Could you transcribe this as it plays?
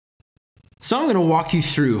So I'm going to walk you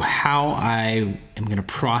through how I am going to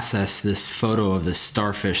process this photo of this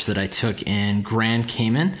starfish that I took in Grand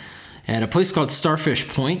Cayman at a place called Starfish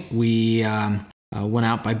Point. We went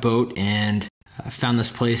out by boat and found this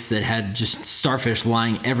place that had just starfish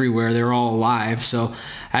lying everywhere. They were all alive. So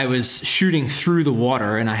I was shooting through the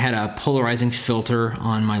water and I had a polarizing filter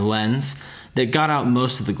on my lens that got out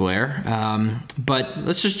most of the glare. But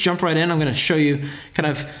let's just jump right in. I'm going to show you kind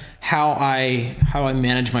of how I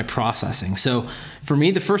manage my processing. So for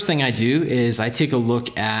me, the first thing I do is I take a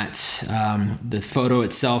look at the photo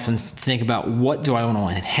itself and think about what do I want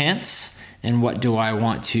to enhance and what do I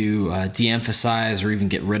want to de-emphasize or even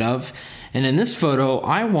get rid of. And in this photo,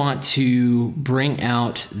 I want to bring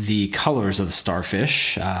out the colors of the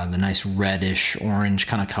starfish, the nice reddish orange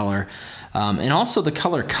kind of color, and also the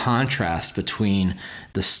color contrast between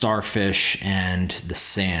the starfish and the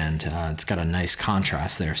sand. It's got a nice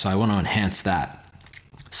contrast there, so I want to enhance that.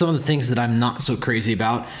 Some of the things that I'm not so crazy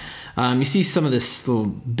about, you see some of this little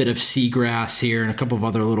bit of seagrass here and a couple of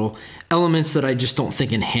other little elements that I just don't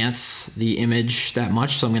think enhance the image that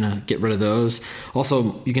much, so I'm going to get rid of those.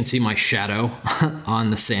 Also, you can see my shadow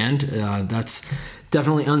on the sand. That's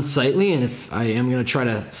definitely unsightly, and if I am going to try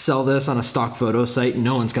to sell this on a stock photo site,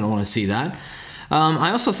 no one's going to want to see that.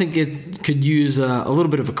 I also think it could use a little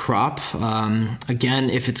bit of a crop. Again,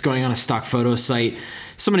 if it's going on a stock photo site,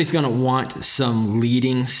 somebody's going to want some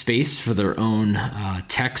leading space for their own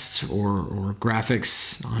text or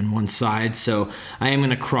graphics on one side. So I am going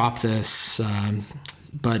to crop this,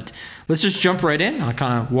 but let's just jump right in. I'll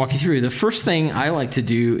kind of walk you through. The first thing I like to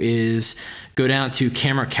do is go down to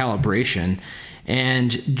camera calibration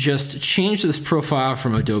and just change this profile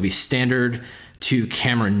from Adobe Standard to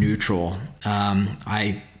camera neutral.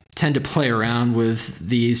 I tend to play around with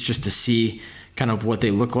these just to see kind of what they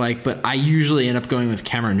look like, but I usually end up going with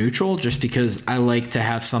camera neutral just because I like to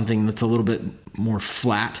have something that's a little bit more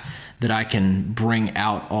flat that I can bring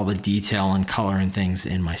out all the detail and color and things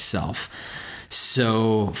in myself.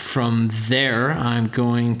 So from there, I'm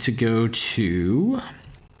going to go to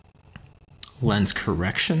lens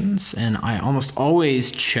corrections, and I almost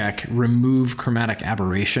always check remove chromatic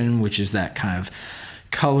aberration, which is that kind of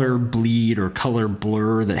color bleed or color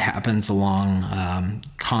blur that happens along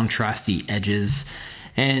contrasty edges.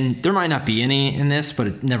 And there might not be any in this, but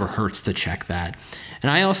it never hurts to check that.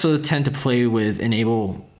 And I also tend to play with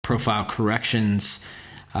enable profile corrections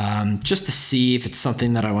just to see if it's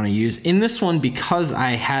something that I want to use. In this one, because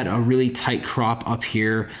I had a really tight crop up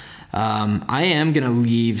here, I am going to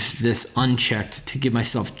leave this unchecked to give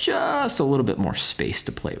myself just a little bit more space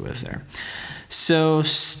to play with there. So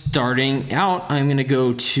starting out, I'm going to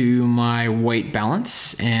go to my white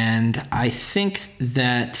balance, and I think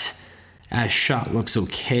that as shot looks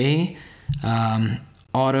okay.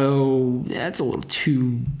 Auto, that's a little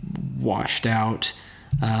too washed out.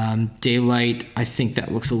 Daylight, I think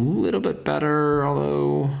that looks a little bit better,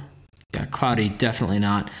 although yeah, cloudy, definitely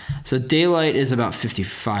not. So daylight is about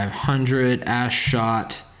 5500. As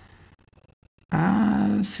shot,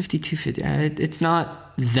 5250. It's not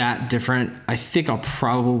that different. I think I'll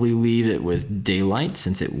probably leave it with daylight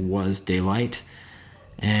since it was daylight,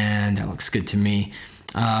 and that looks good to me.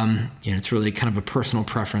 You know, it's really kind of a personal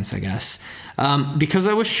preference, I guess. Because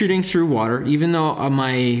I was shooting through water, even though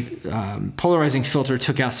my polarizing filter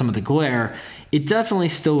took out some of the glare, it definitely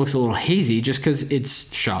still looks a little hazy just because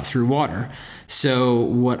it's shot through water. So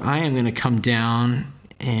what I am going to come down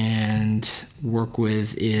and work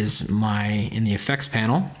with is in the effects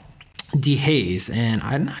panel, dehaze. And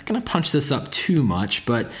I'm not going to punch this up too much,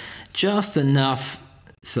 but just enough.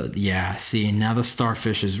 So yeah, see, now the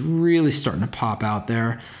starfish is really starting to pop out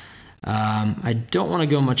there. I don't want to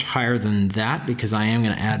go much higher than that because I am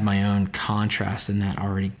going to add my own contrast, and that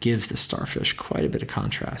already gives the starfish quite a bit of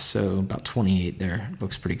contrast. So about 28 there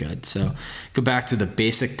looks pretty good. So go back to the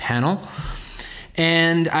basic panel,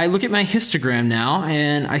 and I look at my histogram now,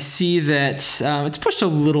 and I see that it's pushed a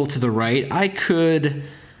little to the right. I could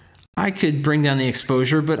bring down the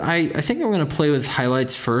exposure, but I think I'm going to play with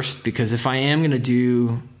highlights first, because if I am going to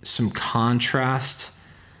do some contrast,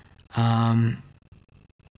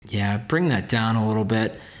 yeah, bring that down a little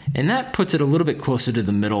bit. And that puts it a little bit closer to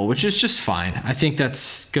the middle, which is just fine. I think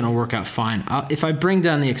that's going to work out fine. If I bring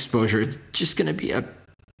down the exposure, it's just going to be a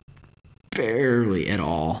barely at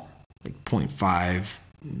all, like 0.5,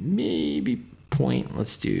 maybe point.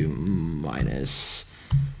 Let's do minus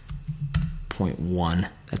 0.1.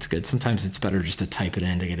 That's good. Sometimes it's better just to type it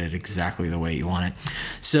in to get it exactly the way you want it.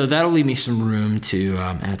 So that'll leave me some room to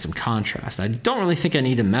add some contrast. I don't really think I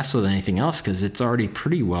need to mess with anything else because it's already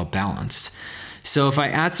pretty well balanced. So if I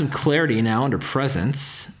add some clarity now under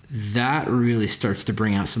presence, that really starts to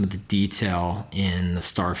bring out some of the detail in the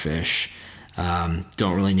starfish.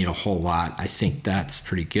 Don't really need a whole lot. I think that's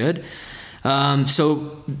pretty good. So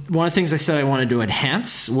one of the things I said I wanted to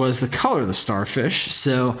enhance was the color of the starfish.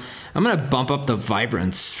 So I'm going to bump up the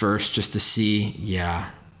vibrance first just to see. Yeah,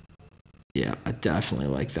 I definitely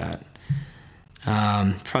like that.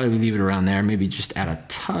 Probably leave it around there. Maybe just add a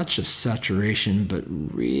touch of saturation, but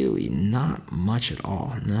really not much at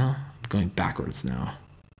all. No, I'm going backwards now.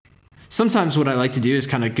 Sometimes what I like to do is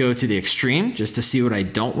kind of go to the extreme just to see what I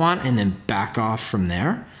don't want and then back off from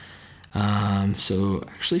there. So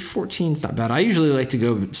actually 14 is not bad. I usually like to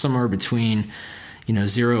go somewhere between,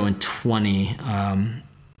 0 and 20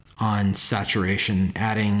 on saturation.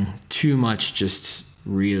 Adding too much just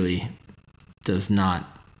really does not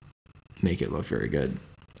make it look very good,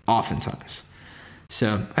 oftentimes.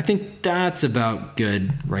 So I think that's about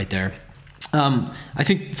good right there. I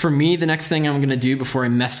think for me, the next thing I'm going to do before I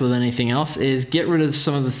mess with anything else is get rid of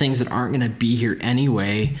some of the things that aren't going to be here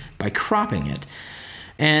anyway by cropping it.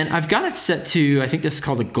 And I've got it set to, I think this is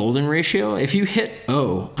called a golden ratio. If you hit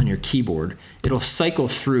O on your keyboard, it'll cycle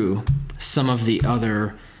through some of the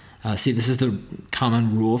other, see, this is the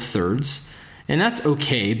common rule of thirds. And that's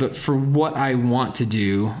okay, but for what I want to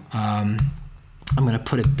do, I'm going to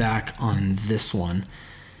put it back on this one.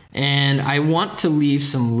 And I want to leave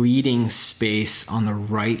some leading space on the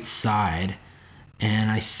right side.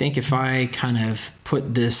 And I think if I kind of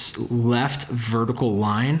put this left vertical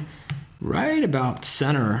line right about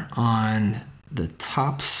center on the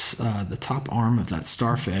top arm of that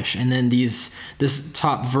starfish, and then this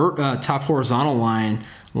top horizontal line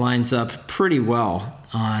lines up pretty well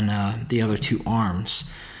on the other two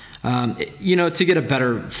arms. To get a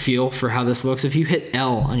better feel for how this looks, if you hit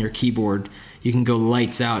L on your keyboard, you can go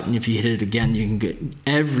lights out, and if you hit it again, you can get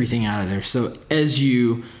everything out of there. So as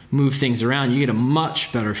you move things around, you get a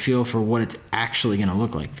much better feel for what it's actually going to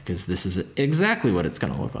look like, because this is exactly what it's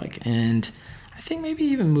going to look like. And I think maybe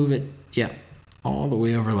even move it, all the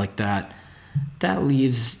way over like that. That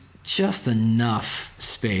leaves just enough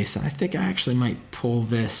space. I think I actually might pull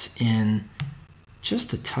this in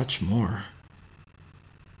just a touch more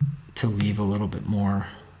to leave a little bit more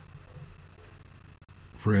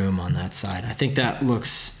room on that side. I think that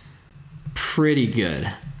looks pretty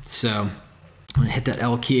good. So I'm gonna hit that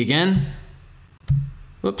L key again.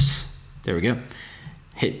 Whoops, there we go.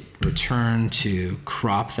 Hit return to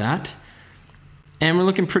crop that. And we're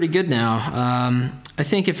looking pretty good now. I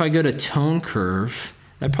think if I go to tone curve,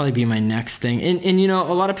 that'd probably be my next thing. And a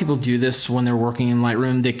lot of people do this when they're working in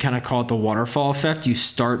Lightroom. They kind of call it the waterfall effect. You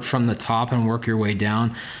start from the top and work your way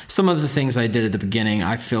down. Some of the things I did at the beginning,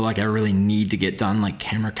 I feel like I really need to get done, like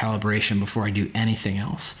camera calibration, before I do anything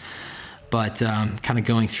else. But kind of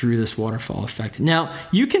going through this waterfall effect. Now,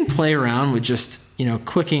 you can play around with just,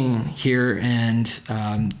 clicking here and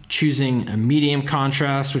choosing a medium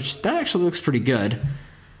contrast, which that actually looks pretty good.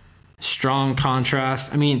 Strong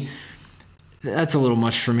contrast. I mean, that's a little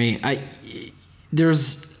much for me.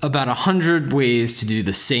 There's about 100 ways to do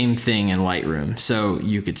the same thing in Lightroom. So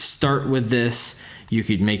you could start with this. You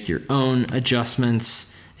could make your own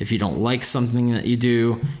adjustments. If you don't like something that you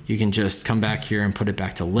do, you can just come back here and put it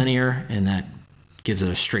back to linear, and that gives it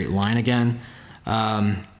a straight line again.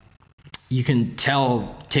 You can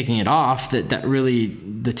tell taking it off that really,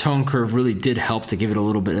 the tone curve really did help to give it a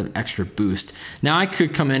little bit of extra boost. Now I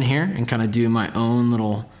could come in here and kind of do my own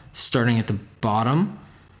little, starting at the bottom,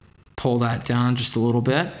 pull that down just a little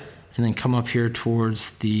bit, and then come up here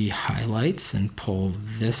towards the highlights and pull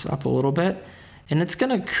this up a little bit. And it's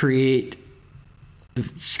gonna create a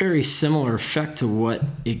very similar effect to what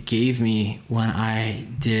it gave me when I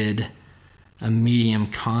did a medium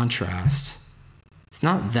contrast. It's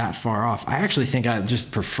not that far off. I actually think I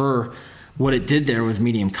just prefer what it did there with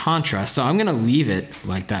medium contrast. So I'm gonna leave it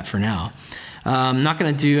like that for now. I'm not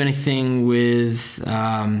going to do anything with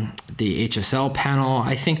the HSL panel.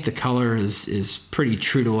 I think the color is pretty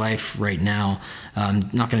true to life right now. I'm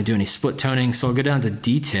not going to do any split toning, so I'll go down to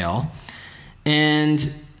detail.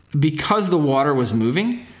 And because the water was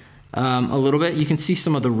moving a little bit, you can see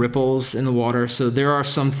some of the ripples in the water. So there are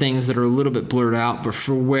some things that are a little bit blurred out, but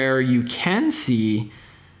for where you can see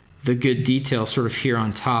the good detail sort of here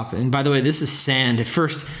on top. And by the way, this is sand. At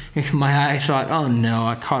first, my eye thought, oh no,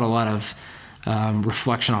 I caught a lot of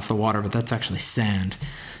reflection off the water, but that's actually sand.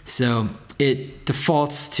 So it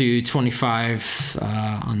defaults to 25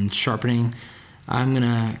 on sharpening. I'm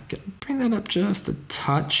gonna bring that up just a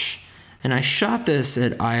touch. And I shot this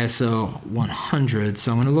at ISO 100,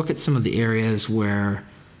 so I'm gonna look at some of the areas where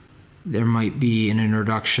there might be an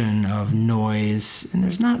introduction of noise, and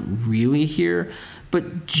there's not really here,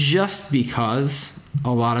 but just because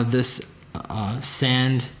a lot of this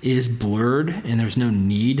sand is blurred and there's no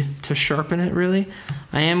need to sharpen it really,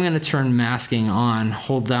 I am going to turn masking on,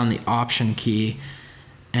 hold down the Option key,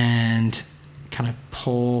 and kind of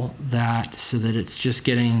pull that so that it's just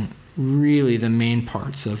getting really the main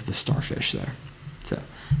parts of the starfish there. So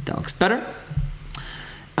that looks better.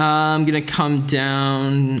 I'm going to come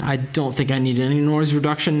down. I don't think I need any noise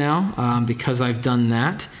reduction now because I've done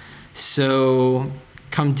that. So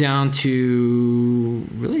come down to,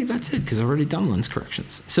 really that's it because I've already done lens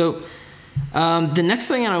corrections. So the next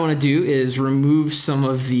thing I want to do is remove some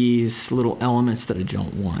of these little elements that I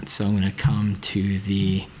don't want. So I'm going to come to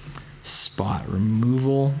the spot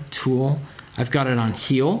removal tool. I've got it on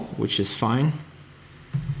heal, which is fine.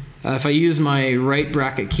 If I use my right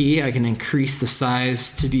bracket key, I can increase the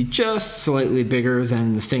size to be just slightly bigger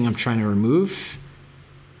than the thing I'm trying to remove.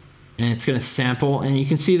 And it's going to sample, and you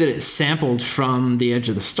can see that it's sampled from the edge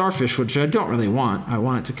of the starfish, which I don't really want. I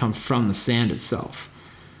want it to come from the sand itself.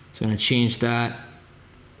 So I'm going to change that,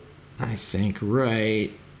 I think,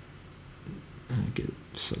 right. Get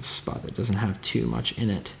a spot that doesn't have too much in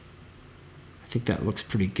it. I think that looks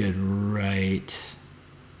pretty good right.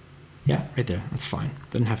 Yeah, right there. That's fine.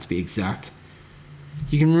 Doesn't have to be exact.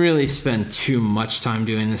 You can really spend too much time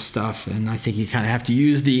doing this stuff, and I think you kind of have to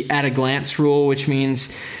use the at a glance rule, which means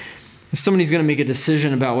if somebody's going to make a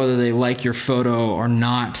decision about whether they like your photo or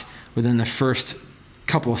not within the first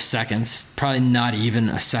couple of seconds, probably not even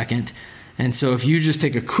a second. And so if you just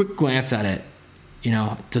take a quick glance at it, you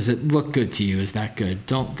know, does it look good to you? Is that good?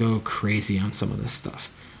 Don't go crazy on some of this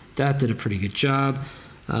stuff. That did a pretty good job.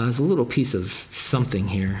 There's a little piece of something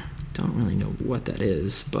here. Don't really know what that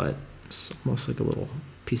is, but it's almost like a little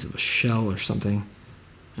piece of a shell or something.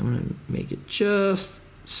 I'm going to make it just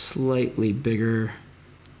slightly bigger.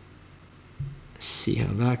 See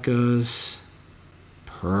how that goes.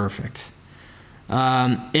 Perfect.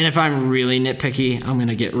 And if I'm really nitpicky, I'm going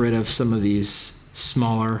to get rid of some of these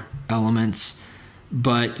smaller elements,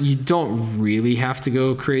 but you don't really have to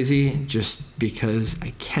go crazy just because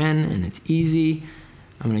I can and it's easy.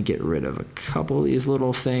 I'm going to get rid of a couple of these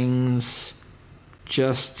little things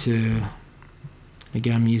just to,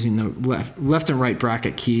 again, I'm using the left and right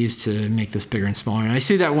bracket keys to make this bigger and smaller. And I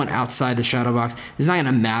see that went outside the shadow box. It's not going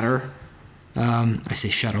to matter. I say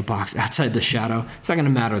shadow box, outside the shadow. It's not going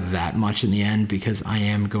to matter that much in the end because I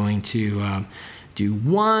am going to do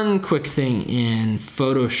one quick thing in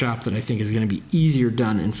Photoshop that I think is going to be easier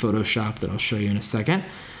done in Photoshop that I'll show you in a second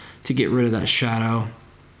to get rid of that shadow.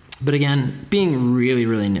 But again, being really,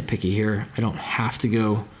 really nitpicky here, I don't have to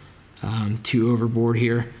go too overboard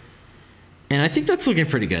here. And I think that's looking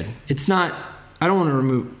pretty good. It's not, I don't want to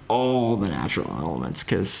remove all the natural elements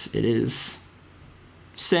because it is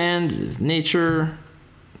sand, it is nature,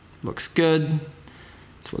 looks good.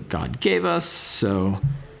 It's what God gave us. So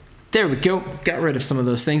there we go. Got rid of some of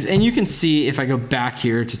those things. And you can see if I go back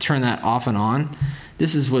here to turn that off and on,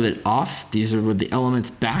 this is with it off. These are with the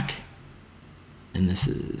elements back. And this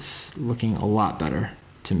is looking a lot better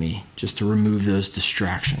to me, just to remove those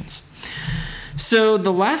distractions. So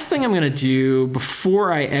the last thing I'm going to do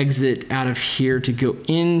before I exit out of here to go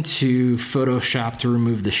into Photoshop to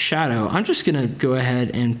remove the shadow, I'm just going to go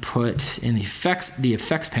ahead and put in the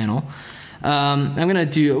effects panel. I'm going to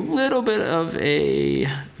do a little bit of a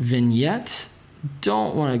vignette.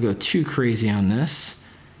 Don't want to go too crazy on this.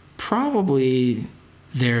 Probably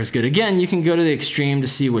there's good. Again, you can go to the extreme to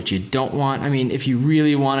see what you don't want. I mean, if you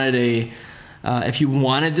really wanted if you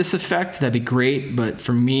wanted this effect, that'd be great. But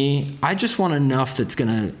for me, I just want enough that's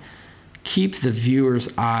gonna keep the viewer's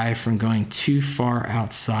eye from going too far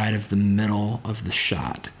outside of the middle of the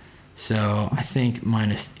shot. So I think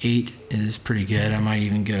 -8 is pretty good. I might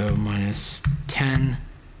even go -10.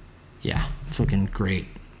 Yeah, it's looking great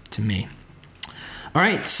to me. All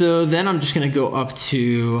right, so then I'm just gonna go up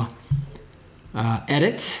to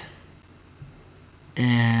edit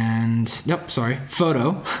and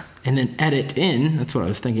photo, and then edit in, that's what I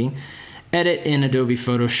was thinking, edit in Adobe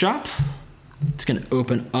Photoshop. It's going to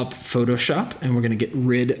open up Photoshop, and we're going to get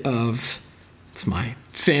rid of, it's my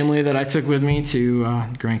family that I took with me to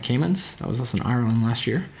Grand Caymans. That was us in Ireland last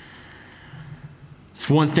year. It's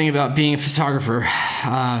one thing about being a photographer.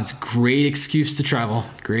 It's a great excuse to travel,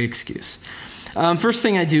 great excuse. First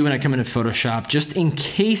thing I do when I come into Photoshop, just in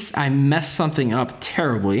case I mess something up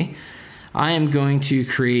terribly, I am going to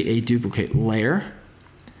create a duplicate layer,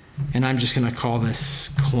 and I'm just going to call this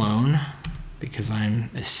clone because I'm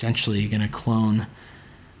essentially going to clone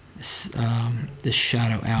this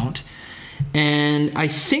shadow out. And I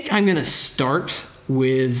think I'm going to start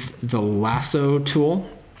with the lasso tool.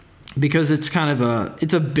 because it's kind of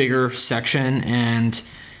it's a bigger section and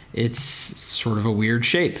it's sort of a weird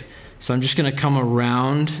shape. So I'm just gonna come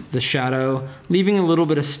around the shadow, leaving a little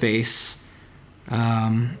bit of space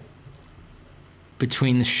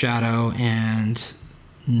between the shadow and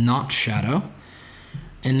not shadow.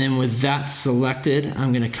 And then with that selected,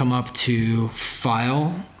 I'm gonna come up to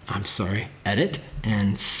Edit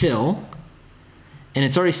and Fill. And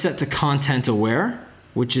it's already set to Content Aware,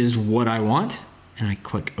 which is what I want. And I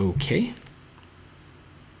click OK.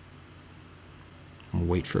 I'll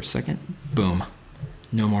wait for a second. Boom.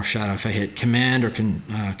 No more shadow. If I hit Command or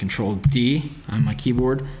Control D on my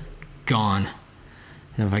keyboard, gone.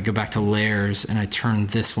 And if I go back to Layers and I turn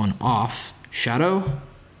this one off, shadow,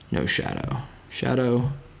 no shadow.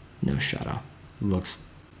 Shadow, no shadow. Looks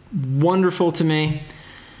wonderful to me.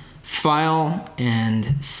 File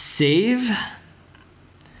and save.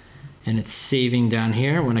 And it's saving down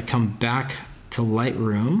here. When I come back to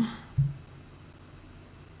Lightroom,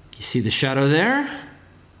 you see the shadow there.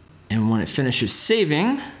 And when it finishes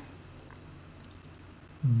saving,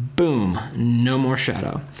 boom, no more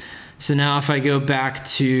shadow. So now if I go back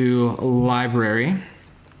to Library,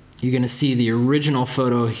 you're gonna see the original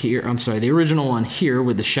photo here, the original one here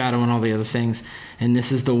with the shadow and all the other things. And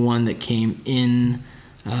this is the one that came in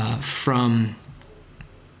from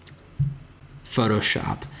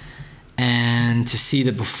Photoshop. And to see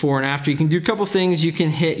the before and after, you can do a couple things. You can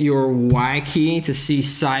hit your Y key to see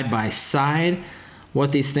side by side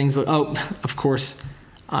what these things look. Oh, of course,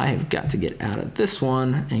 I have got to get out of this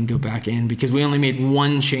one and go back in because we only made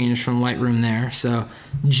one change from Lightroom there. So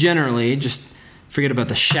generally, just forget about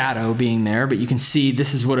the shadow being there, but you can see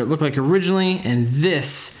this is what it looked like originally, and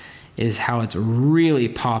this is how it's really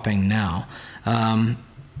popping now.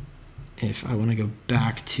 If I want to go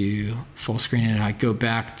back to full screen and I go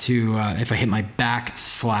back to, if I hit my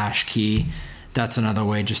backslash key, that's another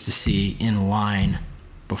way just to see in line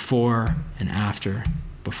before and after,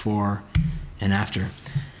 before and after.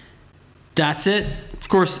 That's it. Of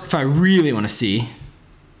course, if I really want to see,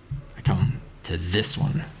 I come to this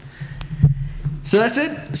one. So that's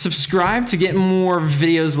it. Subscribe to get more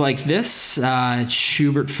videos like this. It's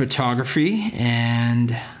Schubert Photography,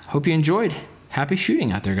 and hope you enjoyed. Happy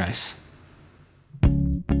shooting out there, guys.